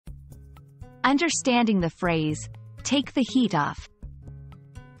Understanding the phrase, take the heat off.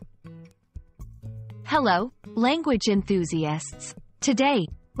 Hello, language enthusiasts. Today,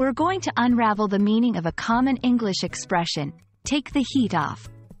 we're going to unravel the meaning of a common English expression, take the heat off.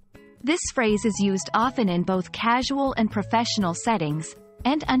 This phrase is used often in both casual and professional settings,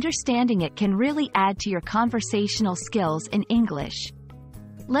 and understanding it can really add to your conversational skills in English.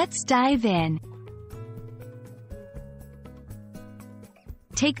 Let's dive in.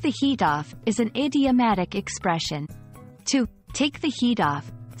 Take the heat off is an idiomatic expression. To take the heat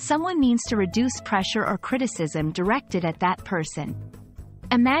off, someone means to reduce pressure or criticism directed at that person.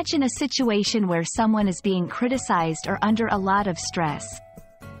 Imagine a situation where someone is being criticized or under a lot of stress.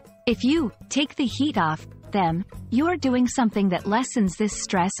 If you take the heat off them, you are doing something that lessens this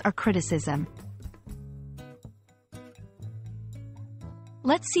stress or criticism.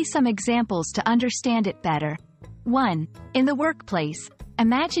 Let's see some examples to understand it better. 1. In the workplace,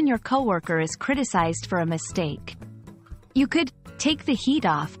 imagine your coworker is criticized for a mistake. You could take the heat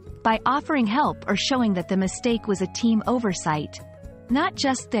off by offering help or showing that the mistake was a team oversight, not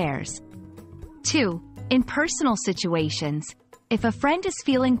just theirs. 2. In personal situations, if a friend is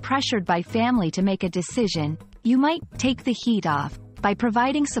feeling pressured by family to make a decision, you might take the heat off by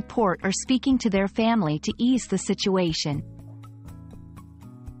providing support or speaking to their family to ease the situation.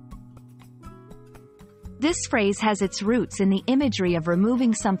 This phrase has its roots in the imagery of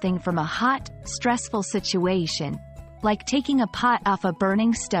removing something from a hot, stressful situation, like taking a pot off a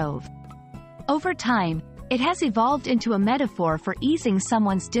burning stove. Over time, it has evolved into a metaphor for easing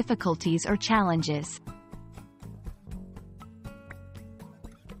someone's difficulties or challenges.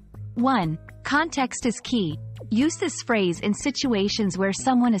 1. Context is key. Use this phrase in situations where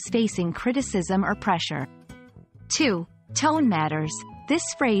someone is facing criticism or pressure. 2. Tone matters. This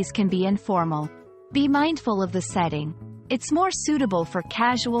phrase can be informal. Be mindful of the setting. It's more suitable for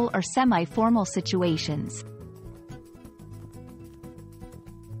casual or semi-formal situations.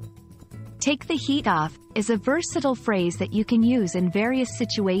 Take the heat off is a versatile phrase that you can use in various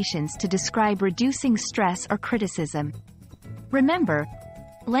situations to describe reducing stress or criticism. Remember,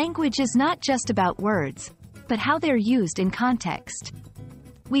 language is not just about words, but how they're used in context.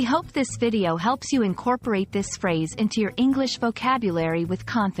 We hope this video helps you incorporate this phrase into your English vocabulary with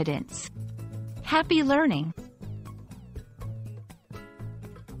confidence. Happy learning!